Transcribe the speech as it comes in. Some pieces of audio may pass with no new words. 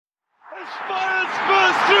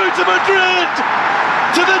through to Madrid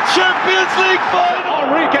to the Champions League final.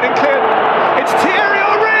 Henry getting cleared. It's Thierry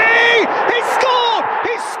Henry. He scored.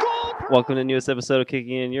 He scored. Welcome to the newest episode of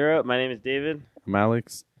Kicking in Europe. My name is David. I'm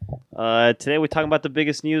Alex. Today we're talking about the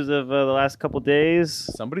biggest news of the last couple days.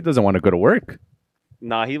 Somebody doesn't want to go to work.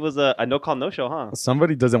 Nah, he was a no-call, no-show, huh?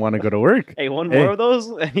 Somebody doesn't want to go to work. Hey, one more of those,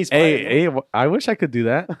 and he's fired. Hey, I wish I could do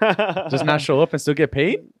that. Just not show up and still get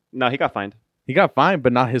paid. No, he got fined. He got fined,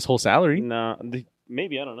 but not his whole salary. No,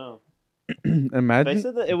 maybe, I don't know. Imagine. They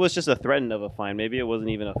said that it was just a threaten of a fine. Maybe it wasn't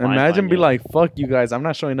even a fine. Imagine fine be yet. like, fuck you guys. I'm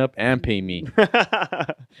not showing up and pay me.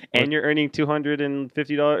 And you're earning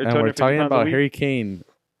 $250. And we're talking about Harry Kane,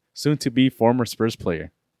 soon to be former Spurs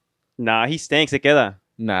player. Nah, he stinks. Se queda.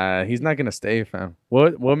 Nah, he's not gonna stay, fam.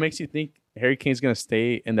 What makes you think Harry Kane's gonna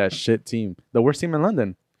stay in that shit team, the worst team in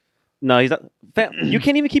London? No, he's not. Fam, you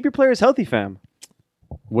can't even keep your players healthy, fam.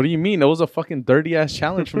 What do you mean? It was a fucking dirty ass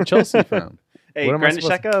challenge from Chelsea, fam. Hey, What am I Granit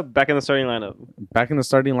Xhaka back in the starting lineup. Back in the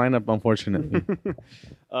starting lineup, unfortunately.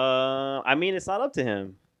 I mean, it's not up to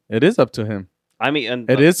him. It is up to him. I mean, and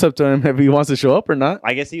It is up to him if he wants to show up or not.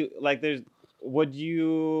 I guess he there's.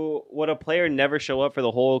 Would a player never show up for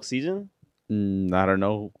the whole season? I don't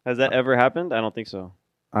know. Has that ever happened? I don't think so.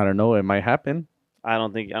 I don't know. It might happen. I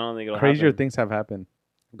don't think it'll Crazier happen. things have happened.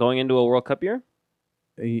 Going into a World Cup year,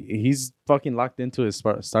 He's fucking locked into his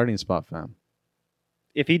starting spot, fam.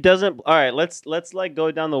 if he doesn't, all right, let's like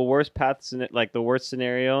go down the worst path. Like the worst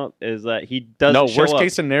scenario is that he doesn't. No, show worst up.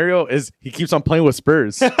 case scenario is he keeps on playing with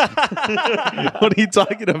Spurs. What are you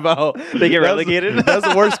talking about? They get relegated? That's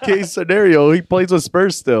the worst case scenario. He plays with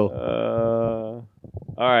Spurs still.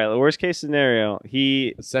 All right, the worst case scenario,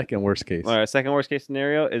 Second worst case. all right, second worst case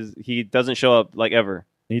scenario is he doesn't show up like ever.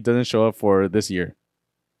 He doesn't show up for this year.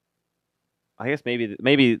 I guess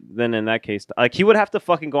maybe then in that case, like he would have to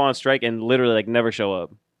fucking go on strike and literally like never show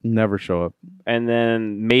up, Never show up. and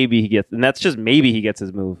then maybe he gets, and that's just maybe he gets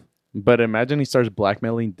his move. But imagine he starts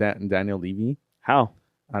blackmailing Daniel Levy. How?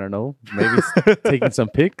 I don't know. Maybe taking some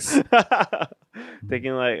pics.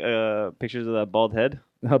 Taking like pictures of that bald head.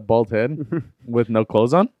 A bald head with no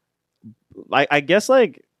clothes on. I guess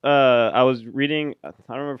like I was reading. I don't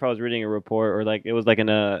remember if I was reading a report or like it was like an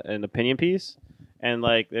opinion piece, and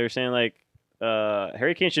like they were saying like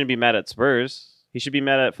Harry Kane shouldn't be mad at Spurs. He should be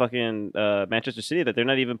mad at fucking Manchester City that they're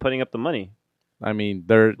not even putting up the money. I mean,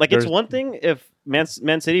 they're Like it's one thing if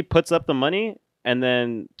Man City puts up the money and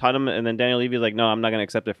then Tottenham and then Daniel Levy is like, no, I'm not going to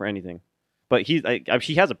accept it for anything. But he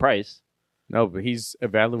has a price. No, but he's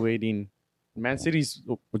evaluating. Man City's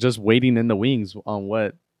just waiting in the wings on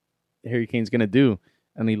what Harry Kane's gonna do,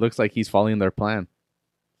 and he looks like he's following their plan.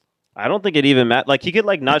 I don't think it even matters. Like he could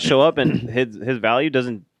like not show up and his value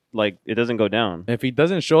doesn't go down. If he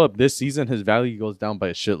doesn't show up this season, his value goes down by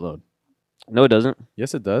a shitload. No, it doesn't.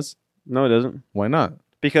 Yes, it does. No, it doesn't. Why not?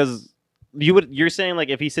 Because you're saying like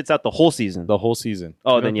if he sits out the whole season. The whole season.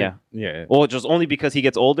 Oh, You then don't think- yeah, Well, just only because he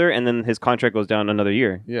gets older and then his contract goes down another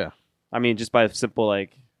year. yeah. I mean, just by simple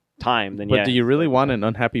like time. Then But yeah. do you really want an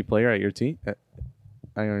unhappy player at your team, at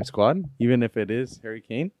your squad, even if it is Harry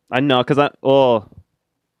Kane? I know because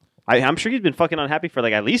I'm sure he's been fucking unhappy for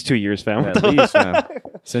like at least 2 years, fam. At least, man.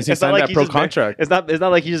 Since he It's not signed like that he pro just contract. It's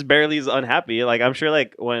not like he just barely is unhappy. Like I'm sure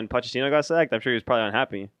like when Pochettino got sacked, I'm sure he was probably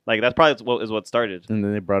unhappy. Like that's probably what started. And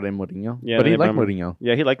then they brought in Mourinho. Yeah, but then he they liked brought him- Mourinho.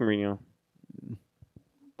 Yeah, he liked Mourinho.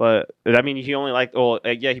 But I mean, he only liked. Oh,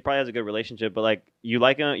 yeah, he probably has a good relationship. But like, you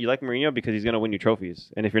like Mourinho because he's gonna win you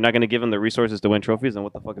trophies. And if you're not gonna give him the resources to win trophies, then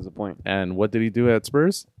what the fuck is the point? And what did he do at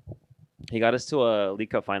Spurs? He got us to a League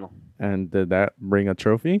Cup final. And did that bring a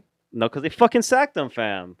trophy? No, because they fucking sacked him,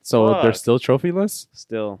 fam. So Fuck. they're still trophyless?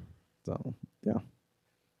 Still. So, yeah.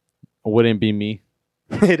 Wouldn't be me.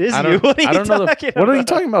 It is I you. don't, What are you I don't know. talking What are you about?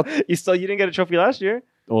 talking about? You didn't get a trophy last year.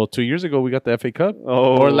 Well, 2 years ago, we got the FA Cup.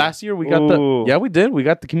 Oh. Or last year, we got Ooh. Yeah, we did. We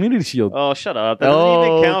got the Community Shield. Oh, shut up. That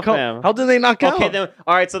doesn't even count, fam. How did they not count? Okay, then.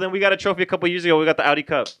 All right, so then we got a trophy a couple years ago. We got the Audi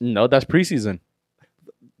Cup. No, that's preseason.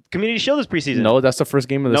 Community Shield is preseason. No, that's the first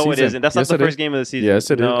game of the season. No, it isn't. That's Yes, not the it first is. game of the season.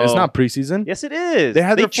 Yes, it is. No. It's not preseason. Yes, it is. They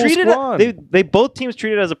had their full treated squad. They both teams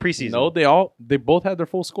treated it as a preseason. No, they both had their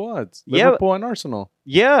full squads. Yeah, Liverpool and Arsenal.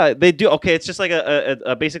 Yeah, they do. Okay, it's just like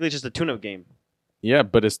a basically just a tune-up game. Yeah,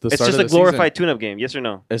 but it's the It's start just of a the glorified tune-up game. Yes or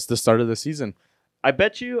no? season. It's the start of the season. I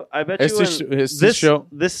bet you. It's in to show.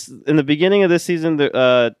 this in the beginning of this season,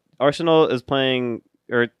 the Arsenal is playing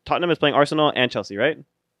or Tottenham is playing Arsenal and Chelsea, right?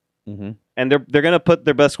 Mm-hmm. And they're gonna put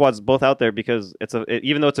their best squads both out there because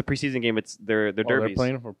even though it's a preseason game, it's their They're derbies.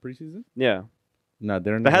 playing for preseason. Yeah, No,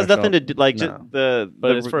 they're that has nothing to do like No. the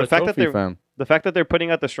But it's for the a fact that trophy, they're fam. The fact that they're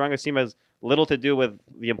putting out the strongest team has little to do with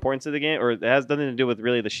the importance of the game, or it has nothing to do with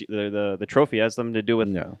really the trophy. It has something to do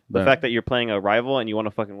with the fact that you're playing a rival and you want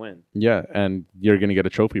to fucking win. Yeah, and you're gonna get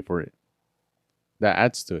a trophy for it. That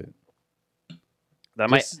adds to it. That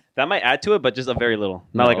might add to it, but just a very little,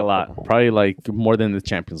 not like a lot. Probably like more than the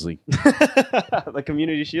Champions League. The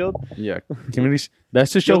Community Shield. Yeah, community.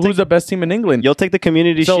 That's to show who's the best team in England. You'll take the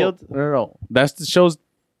Community Shield. No. That's to shows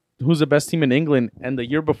who's the best team in England. And the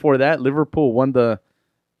year before that, Liverpool won the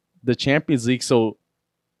Champions League. So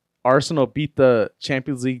Arsenal beat the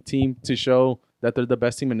Champions League team to show that they're the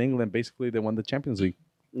best team in England. Basically, they won the Champions League.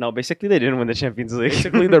 No, basically they didn't win the Champions League.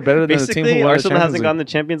 Basically, they're better than the team who won Arsenal the Champions hasn't League. gotten the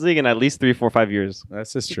Champions League in at least 3, 4, 5 years.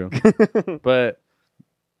 That's just true. But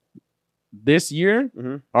this year,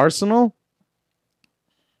 Mhm. Arsenal,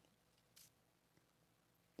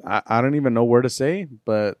 I don't even know where to say,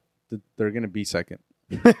 but they're going to be second.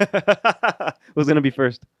 Who's gonna be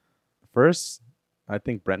first? First, I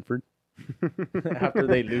think Brentford. After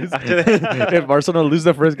they lose. After If Arsenal lose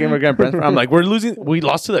the first game against Brentford, I'm like, we're losing. We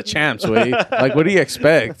lost to the champs, way. Like, what do you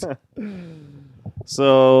expect?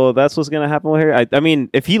 So that's what's gonna happen with Harry. I mean,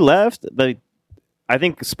 if he left, I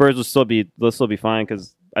think Spurs will still be fine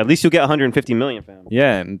because at least you'll get 150 million, fam.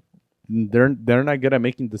 Yeah, and they're not good at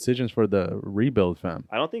making decisions for the rebuild, fam.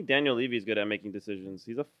 I don't think Daniel Levy is good at making decisions.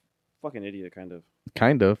 He's a fucking idiot, kind of.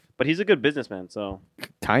 Kind of. But he's a good businessman, so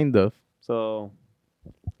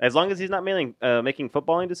as long as he's not making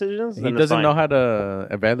footballing decisions, He then it's doesn't fine. know how to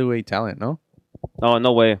evaluate talent, no? Oh,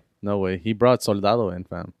 no way. No way. He brought Soldado in,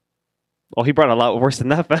 fam. Oh, he brought a lot worse than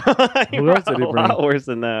that, fam. Who else did he bring? A lot worse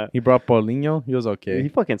than that. He brought Paulinho. He was He okay.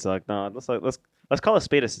 fucking sucked. No, let's call a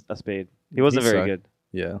spade a spade. He wasn't very sucked. good.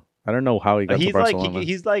 Yeah. I don't know how he got to He's like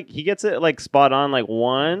Barcelona. he gets it like spot on like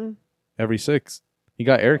one. Every 6. He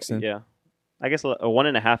got Ericsson. Yeah, I guess a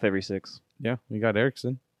 1.5 every 6. Yeah, we got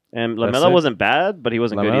Ericsson. And That's Lamella it. wasn't bad, but he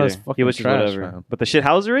wasn't good Lamella's either. He fucking was just trash, whatever. man. But the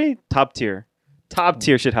shithousery, top tier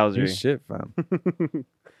shithousery. He's shit, fam.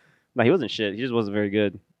 No, he wasn't shit. He just wasn't very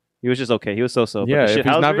good. He was just okay. He was so-so. Yeah, but the if he's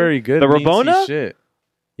not shithousery- very good, the it means he's Rabona? shit.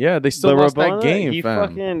 Yeah, they still the lost Rabona, that game, he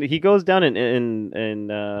fam. he goes down in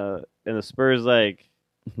the Spurs like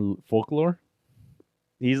Folklore?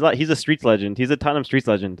 he's a streets legend. He's a Tottenham streets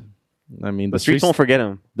legend. I mean, The streets won't forget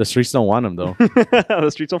him. the streets don't want him, though. The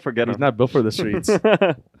streets won't forget He's him. not built for the streets.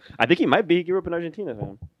 I think he might be. He grew up in Argentina,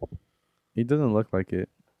 fam. He doesn't look like it.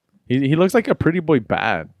 He looks like a pretty boy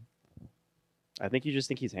bad. I think you just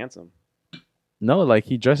think he's handsome. No, like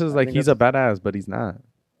he dresses I like think he's a badass, but he's not.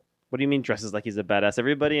 What do you mean dresses like he's a badass?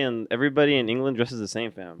 Everybody in England dresses the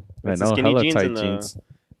same, fam. I It's know, the skinny hella jeans tight and the jeans.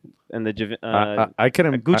 and the I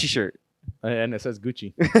couldn't a Gucci shirt and it says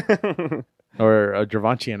Gucci or a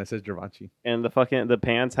Givenchy and it says Givenchy. and the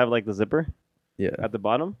pants have like the zipper Yeah, at the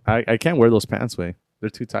bottom. I can't wear those pants, way. They're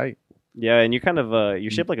too tight. Yeah, and you're kind of you're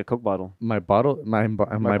shaped like a Coke bottle. My bottle, my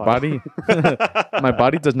bottle. body, my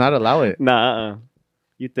body does not allow it. Nah,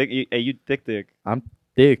 you thick. You thick. I'm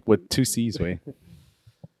thick with 2 C's, way.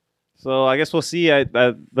 So I guess we'll see.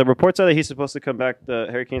 The reports are that he's supposed to come back. The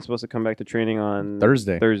Harry Kane's supposed to come back to training on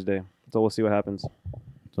Thursday. So we'll see what happens.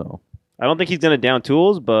 So I don't think he's gonna down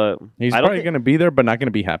tools, but he's I don't probably think- gonna be there, but not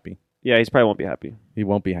gonna be happy. Yeah, he's probably won't be happy. He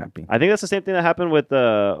won't be happy. I think that's the same thing that happened with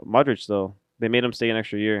Modric, though. They made him stay an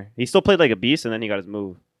extra year. He still played like a beast, and then he got his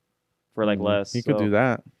move for like less. He could do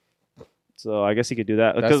that. So I guess he could do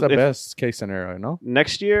that. That's 'Cause the if best case scenario, no?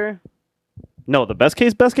 next year. No, the best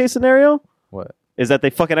case scenario What? is that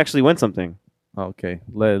they fucking actually win something. Okay,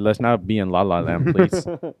 let's not be in La La Land, please.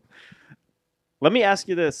 Let me ask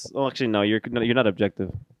you this. Oh, actually, no, you're not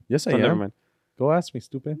objective. Yes, I So never am. mind. Go ask me,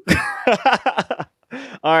 stupid.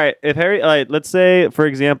 All right, if Harry, let's say for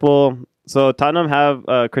example, so Tottenham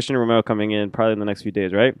have Christian Romero coming in probably in the next few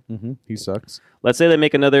days, right? He sucks. Let's say they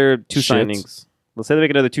make another 2 Shits. signings. Let's say they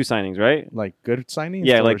make another 2 signings, right? Like good signings?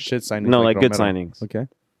 Yeah, or like- shit signings. No, like good Romero? signings. Okay.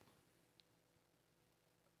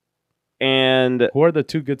 And Who are the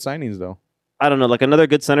 2 good signings though? I don't know, like another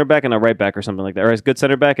good center back and a right back or something like that, or a good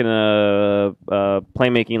center back and a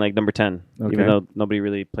playmaking like number 10, Okay. even though nobody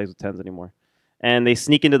really plays with 10s anymore. And they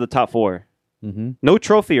sneak into the top 4. Mm-hmm. No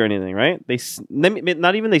trophy or anything, right?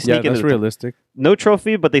 Not even they Yeah, sneak into that's the realistic. no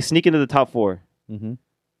trophy, but they sneak into the top 4. Mm-hmm.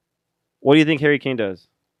 What do you think Harry Kane does?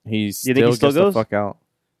 He You still think he still gets goes? the fuck out.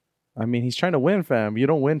 I mean, he's trying to win, fam. You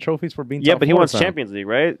don't win trophies for being Yeah, top but he 4, wants fam. Champions League,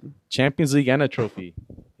 right? Champions League and a trophy.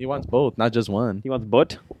 He wants both, not just one. He wants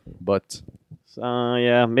both. But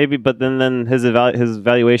Yeah, maybe, but then his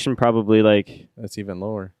valuation probably like that's even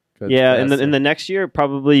lower. 'Cause yeah, in that's the next year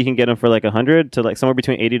probably you can get him for like 100 to like somewhere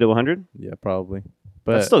between 80 to 100. yeah, probably.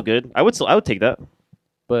 But That's still good. I would take that.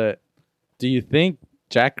 But do you think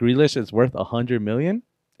Jack Grealish is worth 100 million?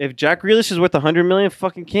 If Jack Grealish is worth 100 million,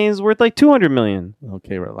 fucking Kane's worth like 200 million.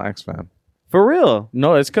 Okay, relax, fam. For real.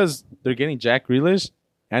 No, it's because they're getting Jack Grealish,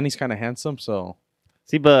 and he's kind of handsome. So,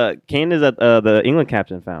 See, but Kane is at the England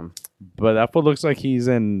captain, fam. but that fool looks like he's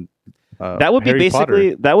in. That would be Harry basically.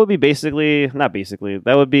 Potter. That would be basically not basically.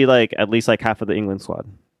 That would be like at least like half of the England squad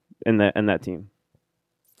in that team.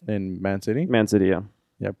 in Man City. Man City, yeah.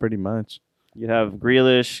 Yeah, pretty much. You have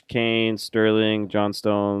Grealish, Kane, Sterling, John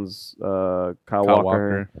Stones, Kyle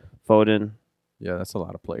Walker, Foden. Yeah, that's a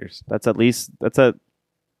lot of players. That's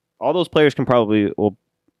all those players can probably. Well,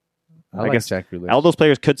 I guess Jack Grealish. all those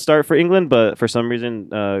players could start for England, but for some reason,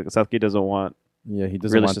 Southgate doesn't want Yeah, he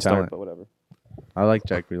doesn't Grealish want to talent. start. But whatever. I like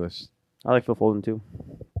Jack Grealish. I like Phil Foden too.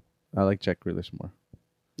 I like Jack Grealish more.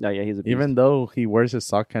 Yeah, he's a beast. Even though he wears his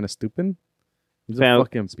sock kind of stupid, he's Fam, a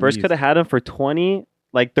fucking Spurs beast. could have had him for 30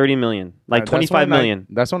 million, like That's 25 when million.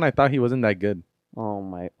 That's when I thought he wasn't that good.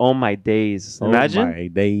 Oh my days! Imagine. Oh my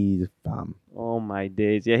days, fam. Oh my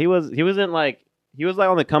days! Yeah, he was like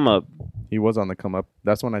on the come up. He was on the come up.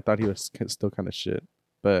 That's when I thought he was still kind of shit.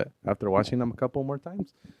 But after watching him a couple more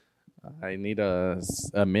times, I need to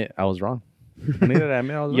admit I was wrong. I need to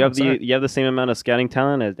admit I was wrong. You have the same amount of scouting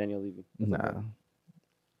talent as Daniel Levy. Nah.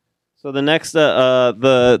 So the next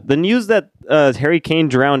the news that Harry Kane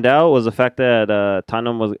drowned out was the fact that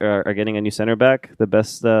Tottenham are getting a new center back, the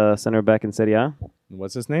best center back in Serie A,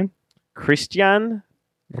 What's his name? Christian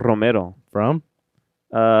Romero. From?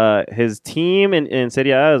 His team in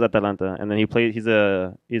Serie A is Atalanta, and then he's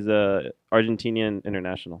a Argentinian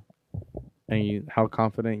international. And how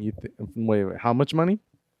confident you wait, how much money?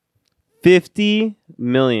 50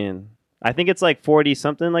 million. I think it's like 40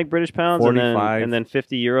 something like British pounds, 45. and then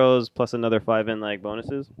 50 euros plus another 5 in like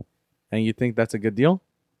bonuses. And you think that's a good deal?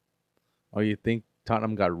 Or you think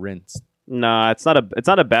Tottenham got rinsed? Nah, it's not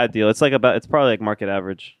a bad deal. It's probably like market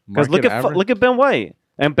average. Because Market look at Ben White,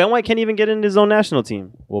 and Ben White can't even get in his own national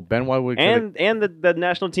team, Well, Ben White would and the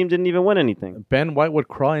national team didn't even win anything. Ben White would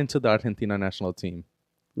crawl into the Argentina national team.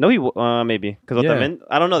 No, maybe because Yeah.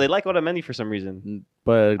 I don't know. They like Otamendi for some reason.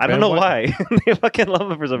 But I don't know why. They fucking love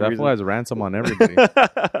him for some That reason. fool has ransom on everybody.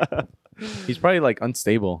 He's probably like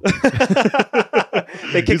unstable.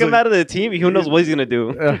 They kick He's him like- out of the team. Who knows what he's gonna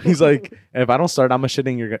do? He's like, if I don't start, I'm gonna shit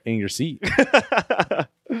in your seat. Yes.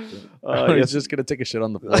 He's just gonna take a shit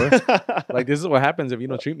on the floor. Like, this is what happens if you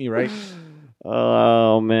don't treat me right.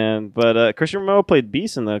 Oh man, but Christian Romero played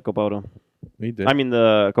beast in the Copa Oro. He did. I mean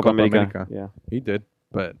the Copa Copa America. America. Yeah, He did.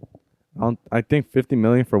 But I think 50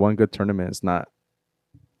 million for one good tournament is not.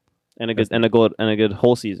 and a good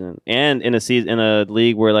whole season, and in a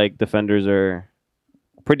league where like defenders are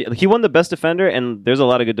pretty. He won the best defender, and there's a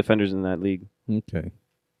lot of good defenders in that league. Okay.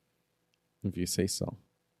 If you say so.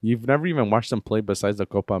 You've never even watched him play besides the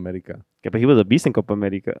Copa America. Yeah, but he was a beast in Copa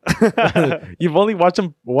America. You've only watched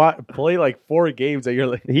him play like 4 games, and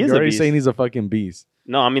you're He is a already beast. saying he's a fucking beast.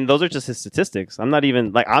 No, I mean those are just his statistics. I'm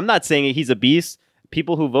not saying he's a beast.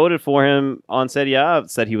 People who voted for him on Serie A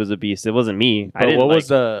said he was a beast. It wasn't me. But what was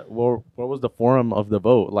the forum of the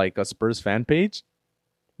vote? Like a Spurs fan page?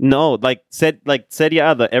 No, Serie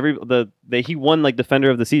A, he won like defender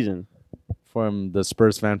of the season. From the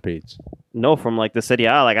Spurs fan page. No, from like the Serie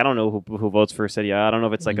A. Like I don't know who votes for Serie A. I don't know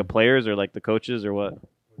if it's like a players or like the coaches or what,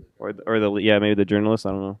 or maybe the journalists.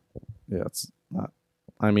 I don't know. Yeah, it's not.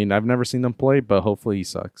 I mean, I've never seen them play, but hopefully he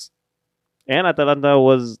sucks. And Atalanta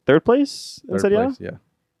was third place in Third Serie A. place, yeah.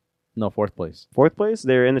 No, 4th place. Fourth place.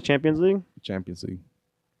 They're in the Champions League. Champions League.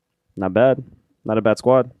 Not bad. Not a bad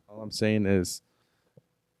squad. All I'm saying is,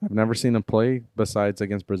 I've never seen him play besides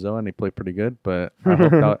against Brazil, and he played pretty good. But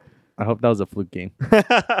I hope that was a fluke game,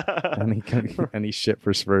 and he shit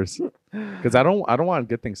for Spurs. Because I don't want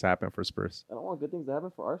good things to happen for Spurs. I don't want good things to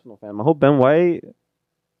happen for Arsenal, fam. I hope Ben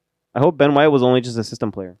White was only just a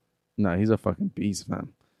system player. No, he's a fucking beast, man.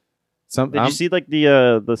 Did you see like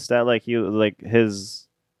the stat like he like his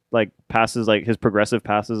like passes like his progressive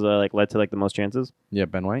passes like led to like the most chances? Yeah,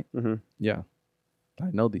 Ben White. Mm-hmm. Yeah, I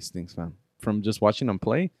know these things, fam. From just watching him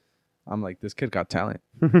play, I'm like, this kid got talent.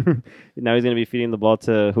 Now he's gonna be feeding the ball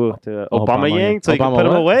to who? To Aubameyang. Aubameyang, so you can Obama put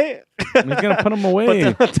him what? away. He's gonna put him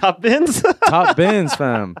away. Put top bins. Top bins,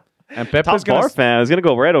 fam. And Pepe's Top gonna bar, fam. He's gonna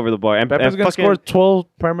go right over the bar. And Pepe's and gonna fucking- score 12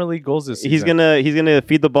 Premier League goals this season. He's gonna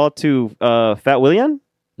feed the ball to Fat William.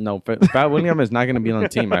 No, Fat William is not going to be on the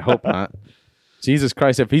team. I hope not. Jesus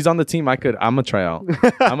Christ! If he's on the team, I'm gonna try out.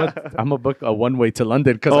 I'm gonna book a one-way to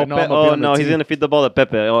London because I know I'm gonna be on the team. He's gonna feed the ball to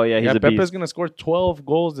Pepe. Oh yeah, he's a Pepe's beast. gonna score 12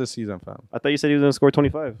 goals this season, fam. I thought you said he was gonna score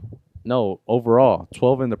 25. No, overall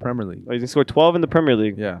 12 in the Premier League. Oh, he's gonna score 12 in the Premier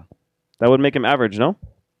League. Yeah, That would make him average, no?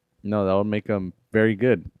 no, that would make him very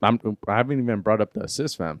good. I haven't even brought up the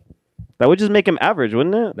assist, fam. That would just make him average,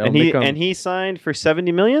 wouldn't it? That would make him- And he signed for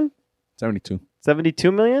 70 million, 72.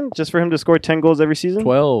 72 million, just for him to score 10 goals every season.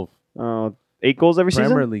 12 8 goals every Premier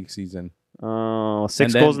season. League season. 6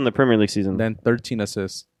 And then- goals in the Premier League season. Then 13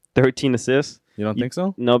 assists. 13 assists. You don't think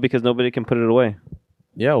so? No, because nobody can put it away.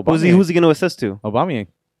 Yeah, Who's Aubameyang. he going to assist to? Aubameyang.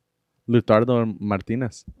 Lutardo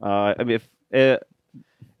Martinez. I mean,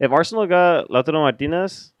 if Arsenal got Lautaro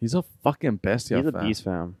Martinez, He's a fucking bestia, he's a fam. beast,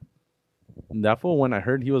 fam. That fool, when I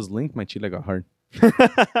heard he was linked, my chile got hard.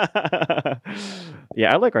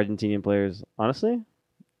 Yeah, I like Argentinian players. Honestly,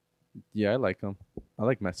 Yeah, I like him. I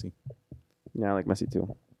like Messi. yeah, I like Messi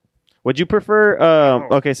too. Would you prefer?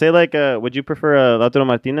 Okay, say like, would you prefer Lautaro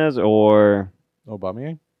Martinez or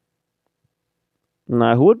Aubameyang?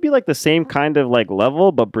 nah? Who would be like the same kind of like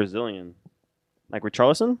level but Brazilian? Like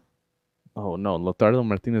Richarlison? Oh, no. Lutardo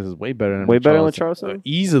Martinez is way better than Way better than Richarlison. Richarlison?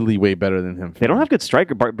 Easily way better than him. They don't have good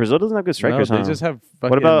striker. Brazil doesn't have good strikers. No, huh? they just have fucking...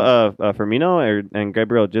 What about Firmino and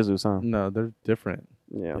Gabriel Jesus? Huh? No, they're different.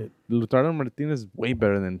 Yeah, Lutardo Martinez is way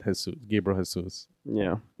better than Gabriel Jesus.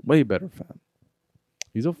 yeah. Way better, fam.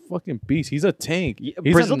 He's a fucking beast. He's a tank. Yeah,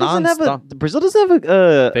 He's Brazil a doesn't have non-stop. Brazil doesn't have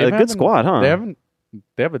a They good haven't- squad, huh?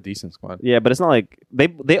 They have a decent squad. Yeah, but it's not like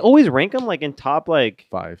they always rank them like in top like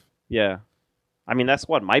 5. yeah. I mean that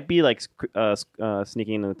squad might be like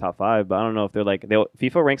sneaking in the top 5, but I don't know if they're like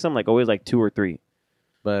FIFA ranks them like always like 2 or 3.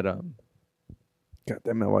 But God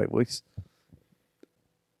damn it, white voice.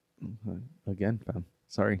 Again, fam.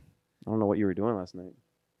 Sorry. I don't know what you were doing last night.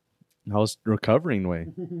 I was recovering way.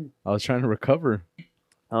 I was trying to recover.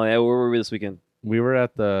 Oh yeah, where were we this weekend? We were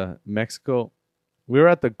at the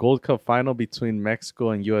Gold Cup final between Mexico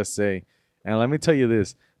and USA. And let me tell you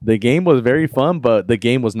this. The game was very fun, but the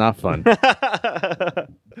game was not fun.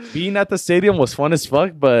 Being at the stadium was fun as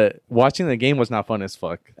fuck, but watching the game was not fun as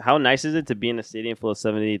fuck. How nice is it to be in a stadium full of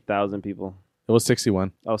 78,000 people? It was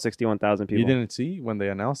 61. Oh, 61,000 people. You didn't see when they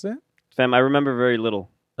announced it? Fam, I remember very little.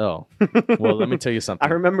 Oh. Well, let me tell you I something.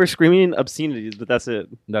 remember screaming obscenities, but that's it.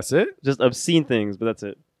 That's it? Just obscene things, but that's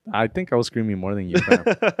it. I think I was screaming more than you, fam.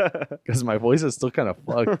 Because my voice is still kind of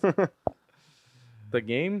fucked. The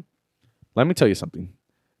game, let me tell you something.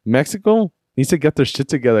 Mexico needs to get their shit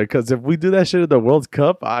together, because if we do that shit at the World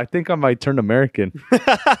Cup, I think I might turn American.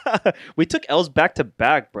 We took L's back to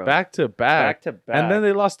back, bro. Back to back. Back to back. And then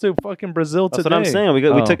they lost to fucking Brazil That's today. what I'm saying. We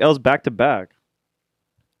Oh. took L's back to back.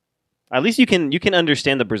 At least you can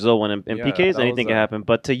understand the Brazil one in Yeah, PKs. that Anything was can happen.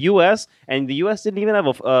 But to US, and the US didn't even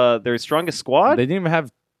have their strongest squad. They didn't even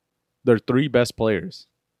have their 3 best players.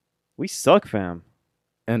 We suck, fam.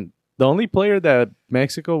 And the only player that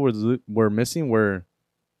Mexico were missing were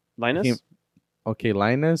Linus,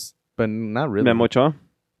 Linus, but not really. Memo Ochoa.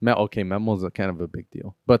 Memo's kind of a big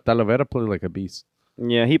deal. But Talavera played like a beast.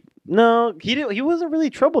 Yeah, he didn't. He wasn't really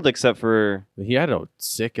troubled except for He had a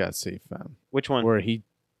sick ass save, fam. which one? Where he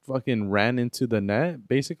fucking ran into the net,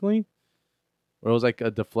 basically. Where it was like a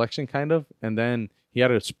deflection, kind of. And then he had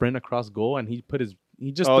a sprint across goal, and he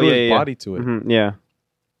just threw his body to it. Mhm, yeah.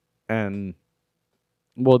 And,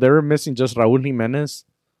 well, they were missing just Raúl Jiménez,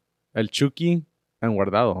 El Chucky, and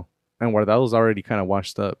Guardado. And Guardado's already kind of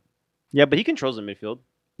washed up. Yeah, but he controls the midfield.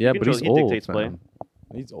 Yeah, He but he's controls- he old, dictates play. fam.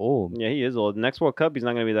 He's old. Yeah, he is old. Next World Cup, he's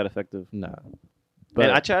not going to be that effective. Nah.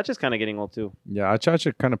 But But, Acha's kind of getting old too. yeah,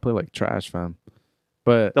 Achacha kind of play like trash, fam.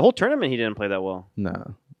 But, The whole tournament, he didn't play that well, nah.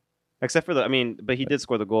 except for but he did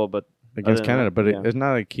score the goal. But Against than Canada, that, but yeah. it's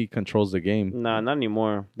not like he controls the game. nah, not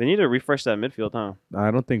anymore. They need to refresh that midfield, huh?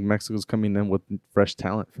 I don't think Mexico's coming in with fresh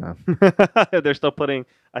talent, fam. They're still putting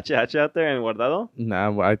Acha out there and Guardado.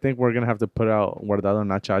 Nah, I think we're going to have to put out Guardado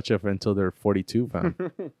and Achacha until they're 42, fam.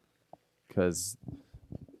 Because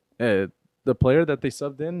the player that they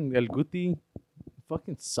subbed in, El Guti,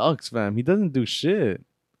 fucking sucks, fam. He doesn't do shit.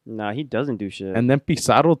 Nah, he doesn't do shit. And then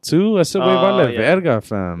Pizarro, too. Ese güey Oh, vale yeah. verga,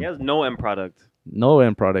 fam. he has no end product. No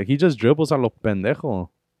end product. He just dribbles a lo pendejo.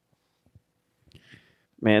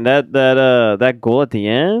 Man, that goal at the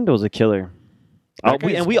end was a killer. That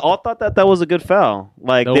guy's- We all thought that was a good foul.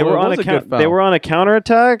 Like No, they it were on was a good foul. they were on a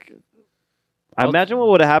counterattack. I I was- imagine what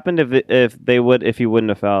would have happened if he wouldn't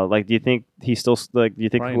have fouled. Like, do you think he still do you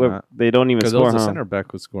think Probably whoever, not. they don't even Because it score? was the Huh? center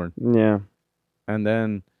back who scored. Yeah. And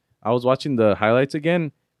then I was watching the highlights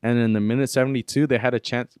again, and in the minute 72, they had a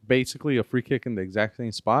chance, basically a free kick in the exact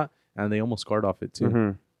same spot, and they almost scored off it too.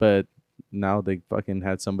 Mhm. But now they fucking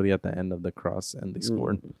had somebody at the end of the cross, and they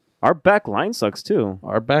scored. Our back line sucks too.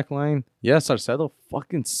 Our back line, yes, Arcedo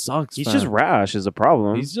fucking sucks. He's fam. just rash is a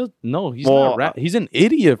problem. He's just he's Well, not rat. He's an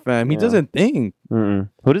idiot, fam. He yeah. doesn't think. Mm-mm.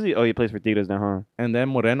 Who does he? Oh, he plays for Tigres now, huh? And then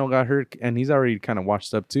Moreno got hurt, and he's already kind of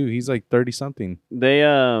washed up too. He's like 30 something. They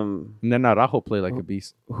And then Araujo played like a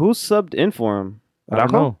beast. who subbed in for him? I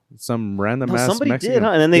don't Araujo? know. Some random No, ass somebody Mexican. did,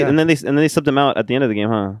 huh? And then they Yeah. and then they subbed him out at the end of the game,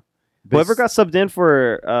 huh? Whoever got subbed in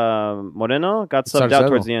for Moreno got subbed out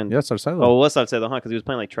towards the end. Yeah, Sarcelo. Oh, what's up, Salcedo, huh? Because he was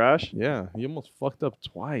playing like trash. Yeah, he almost fucked up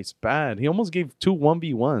twice. Bad. He almost gave 2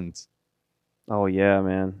 1v1s. Oh yeah,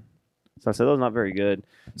 man. Salcedo's not very good.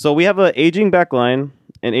 So we have an aging back line,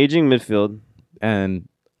 an aging midfield, And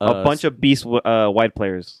a bunch of beast wide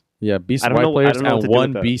players. beast I don't wide know- I players don't know what and to do with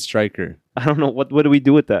one that. beast striker. I don't know what do we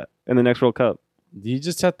do with that in the next World Cup. You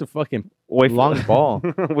just have to fucking Wait for long ball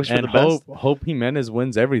Wish for and the best. hope Jimenez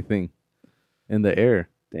wins everything in the air.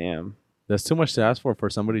 Damn. That's too much to ask for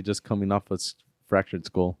somebody just coming off a fractured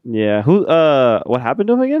skull. Yeah. Who? What happened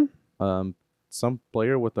to him again? Some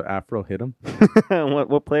player with the afro hit him.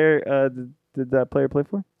 what player did that player play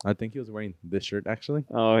for? I think he was wearing this shirt actually.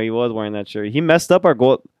 Oh, he was wearing that shirt. He messed up our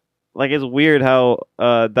goal. Like, it's weird how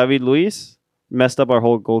David Luiz messed up our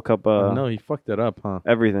whole Gold Cup. No, he fucked it up, huh?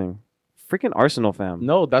 Everything. Freaking Arsenal fam.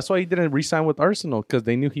 No, that's why he didn't re-sign with Arsenal because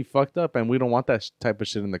they knew he fucked up, and we don't want that type of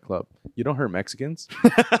shit in the club. You don't hurt Mexicans.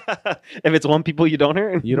 If it's one people you don't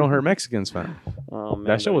hurt. You don't hurt Mexicans, fam. Oh man,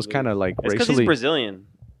 That shit was David kind of like Luiz. It's because he's racially. Brazilian.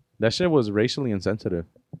 That shit was racially insensitive.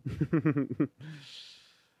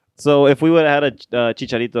 So if we would have had a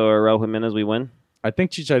Chicharito or Raul Jimenez, we win. I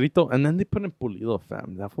think Chicharito, and then they put in Pulido,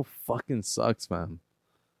 fam. That fool fucking sucks, fam.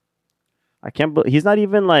 I can't. He's not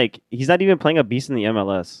even playing a beast in the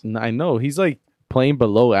MLS. I know he's like playing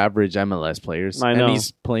below average MLS players. I know. And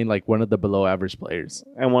he's playing like one of the below average players.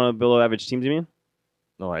 And one of the below average teams, you mean?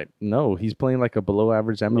 No, he's playing like a below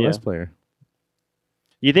average MLS player.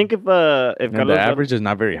 You think if And Carlos the average is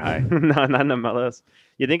not very high. no, not in MLS.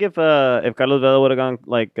 You think if Carlos Vela would have gone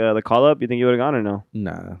like the call up, you think he would have gone or no?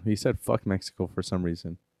 Nah, he said fuck Mexico for some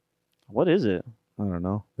reason. What is it? I don't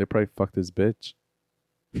know. They probably fucked his bitch.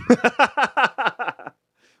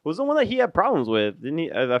 Was the one that he had problems with? Didn't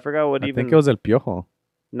he? I forgot what I even. think it was El Piojo.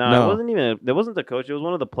 No, No. it wasn't even. It wasn't the coach. It was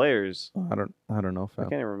one of the players. I don't know, I fam.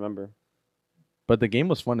 can't even remember. But the game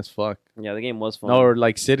was fun as fuck. Yeah, the game was fun. No, or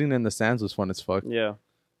like sitting in the stands was fun as fuck. Yeah,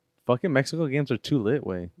 Fucking Mexico games are too lit,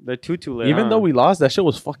 way. they're too lit. Even huh? though we lost, that shit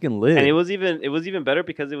was fucking lit. and it was even better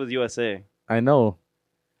because it was USA. I know.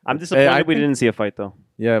 I'm disappointed I we think- didn't see a fight though.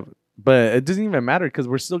 Yeah, but it doesn't even matter because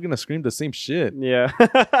we're still gonna scream the same shit. Yeah.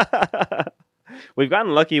 We've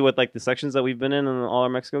gotten lucky with like the sections that we've been in all our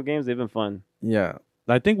Mexico games. They've been fun. Yeah,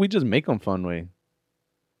 I think we just make them fun, way.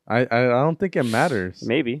 I don't think it matters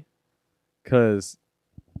Maybe. because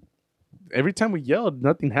every time we yelled,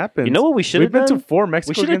 nothing happens. You know what we should We've have been done? to 4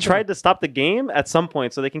 Mexico. We should have games. tried to stop the game at some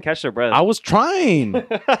point so they can catch their breath. I was trying.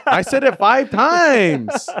 I said it 5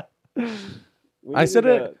 times. I said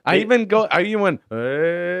it. I even went.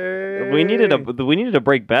 Hey. We needed a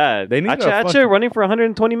break bad. They needed a Acha fucking- running for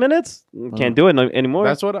 120 minutes. Can't do it anymore.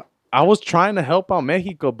 That's what I was trying to help out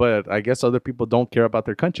Mexico, but I guess other people don't care about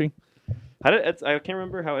their country. I can't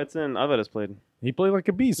remember how Edson Alvarez played. He played like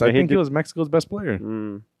a beast. Yeah, I he think he did. was Mexico's best player.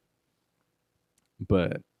 Mm,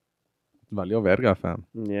 But valió verga, fam.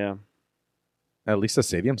 yeah. At least the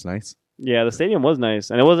stadium's nice. Yeah, the stadium was nice,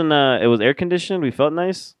 and it wasn't. It was air conditioned. We felt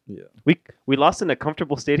nice. Yeah. We lost in a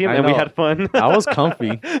comfortable stadium, I and we know. had fun. I was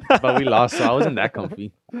comfy, but we lost, so I wasn't that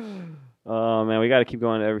comfy. Oh man, we got to keep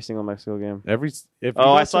going to every single Mexico game. If you Oh,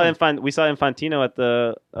 go I saw to- we saw Infantino at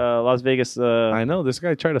the Las Vegas. I know this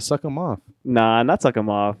guy tried to suck him off. Nah, not suck him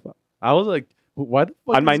off. I was like, why the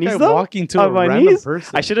fuck On is my this guy knees, though? walking to On a my random knees?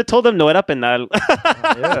 person? I should have told them no era penal.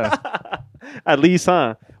 Yeah. At least,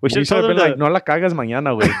 huh? We We should should have have told been them like, no la cagas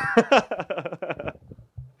mañana, güey.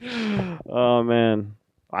 Oh man,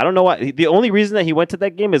 I don't know why. The only reason that he went to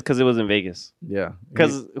that game is because it was in Vegas. Yeah.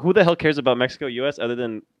 Because who the hell cares about Mexico, U.S. other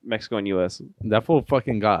than Mexico and U.S.? That fool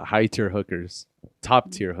fucking got high tier hookers. Top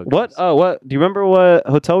tier hookers. What? Oh, what? Do you remember what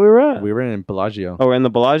hotel we were at? We were in Bellagio. Oh, we're in the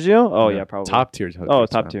Bellagio. Oh yeah, probably Top tier hookers. Oh,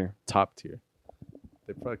 top fam. tier. Top tier.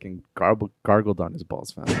 They fucking gargled on his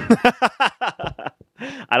balls, fam.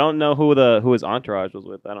 I don't know who his entourage was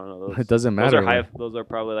with. I don't know. It doesn't Those matter. are high. man. Those are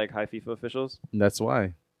probably like high FIFA officials. That's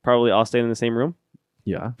why. Probably all stayed in the same room.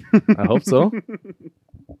 Yeah. I hope so.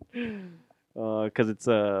 Because it's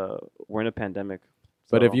we're in a pandemic.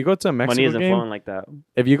 But So if you go to a money Mexico isn't game, flowing like that.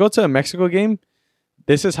 if you go to a Mexico game,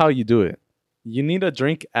 this is how you do it. You need to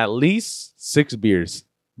drink at least 6 beers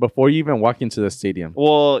before you even walk into the stadium.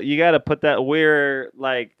 Well, you got to put that. We're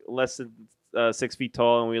like less than 6 feet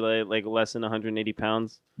tall, and we like less than 180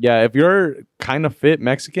 pounds. Yeah, if you're kind of fit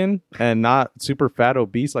Mexican and not super fat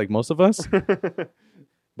obese like most of us,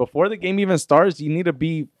 before the game even starts, you need to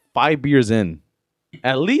be 5 beers in.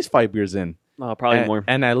 At least 5 beers in. Oh, probably and, more.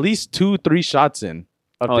 And at least 2-3 shots in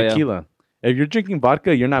of Oh, yeah. tequila. If you're drinking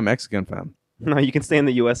vodka, you're not Mexican, fam. No, you can stay in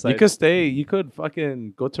the U.S. side. You could stay. You could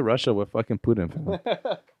fucking go to Russia with fucking Putin.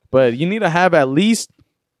 Fam. But you need to have at least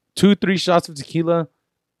 2-3 shots of tequila,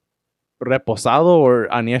 reposado or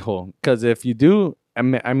añejo. Because if you do, I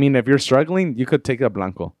mean, if you're struggling, you could take a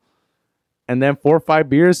blanco. And then 4 or 5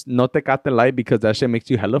 beers, no Tecate Light, because that shit makes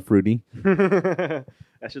you hella fruity.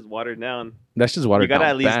 That's just watered down. That's just watered You gotta down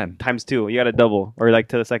at least bad. times 2. You gotta double or like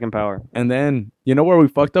to the second power. And then, you know where we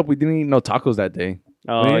fucked up? We didn't eat no tacos that day.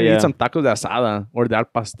 Oh We didn't yeah, eat some tacos de asada or de al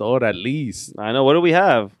pastor at least. I know. What do we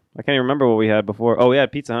have? I can't even remember what we had before. Oh, we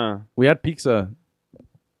had pizza, huh? We had pizza.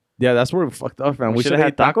 Yeah, that's where we fucked up, man. We should shoulda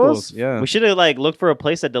have had tacos. Yeah. We should have like looked for a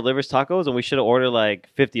place that delivers tacos, and we should have ordered like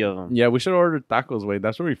 50 of them. Yeah, we should have ordered tacos, way.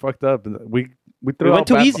 That's where we fucked up. We We threw went out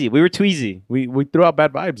too bad easy. We were too easy. We threw out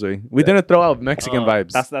bad vibes, way. We didn't throw out Mexican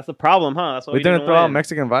vibes. That's the problem, huh? That's why we didn't throw out win.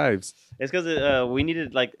 Mexican vibes. It's because we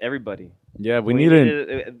needed like everybody. Yeah, we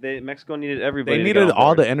needed Mexico needed everybody. they to get needed on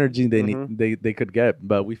all board. the energy they Mhm. need they could get,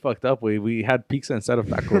 but we fucked up. We had pizza instead of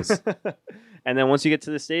tacos. And then once you get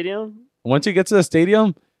to the stadium, Once you get to the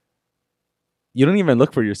stadium, you don't even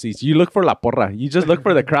look for your seats. You look for la porra. You just look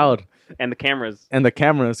for the crowd and the cameras. and the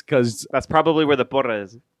cameras because That's probably where the porra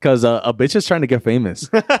is. a bitch is trying to get famous.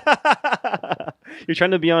 You're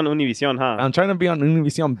trying to be on Univision, huh? I'm trying to be on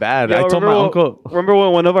Univision bad. Yo, I told my remember uncle. Remember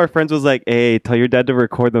when one of our friends was like, "Hey, tell your dad to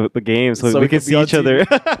record the game so we can could see be on each other."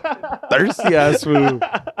 Thirsty ass fool.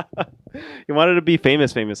 You wanted to be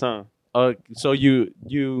famous, huh? So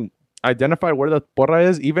you identify where the porra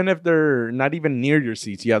is, even if they're not even near your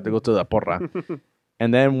seats. You have to go to the porra,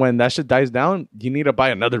 and then when that shit dies down, you need to buy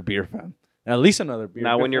another beer, fam. At least another beer.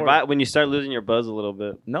 Now, when before- when you start losing your buzz a little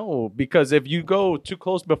bit, No, because if you go too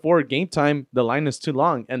close before game time, the line is too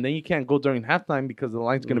long, and then you can't go during halftime because the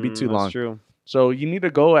line's gonna be too long. That's true. So you need to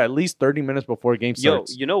go at least 30 minutes before game Yo,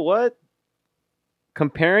 starts. you know what?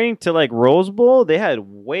 Comparing to like Rose Bowl, they had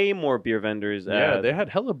way more beer vendors. Yeah, they had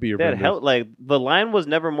hella beer. They had vendors. like the line was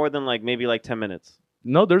never more than like maybe like 10 minutes.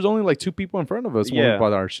 No, there's only like 2 people in front of us when Yeah. we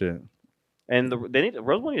bought our shit. And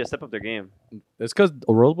Rose Bowl need to step up their game. It's because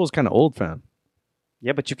Rose Bowl's kind of old, fam.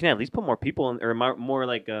 Yeah, but you can at least put more people in, or more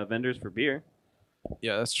like vendors for beer.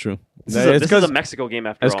 Yeah, that's true. This It's is a Mexico game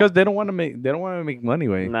after It's all. because they don't want to make money.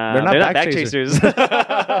 Way Nah, they're not back chasers. chasers.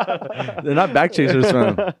 They're not back chasers,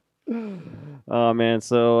 fam. Oh man,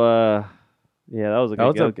 so yeah, that was a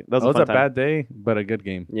good game. That was fun a time. bad day, but a good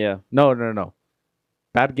game. Yeah, No.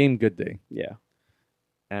 Bad game, good day. yeah.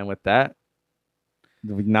 And with that,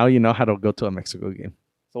 now you know how to go to a Mexico game.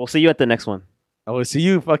 So we'll see you at the next one. I will see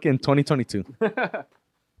you fucking 2022.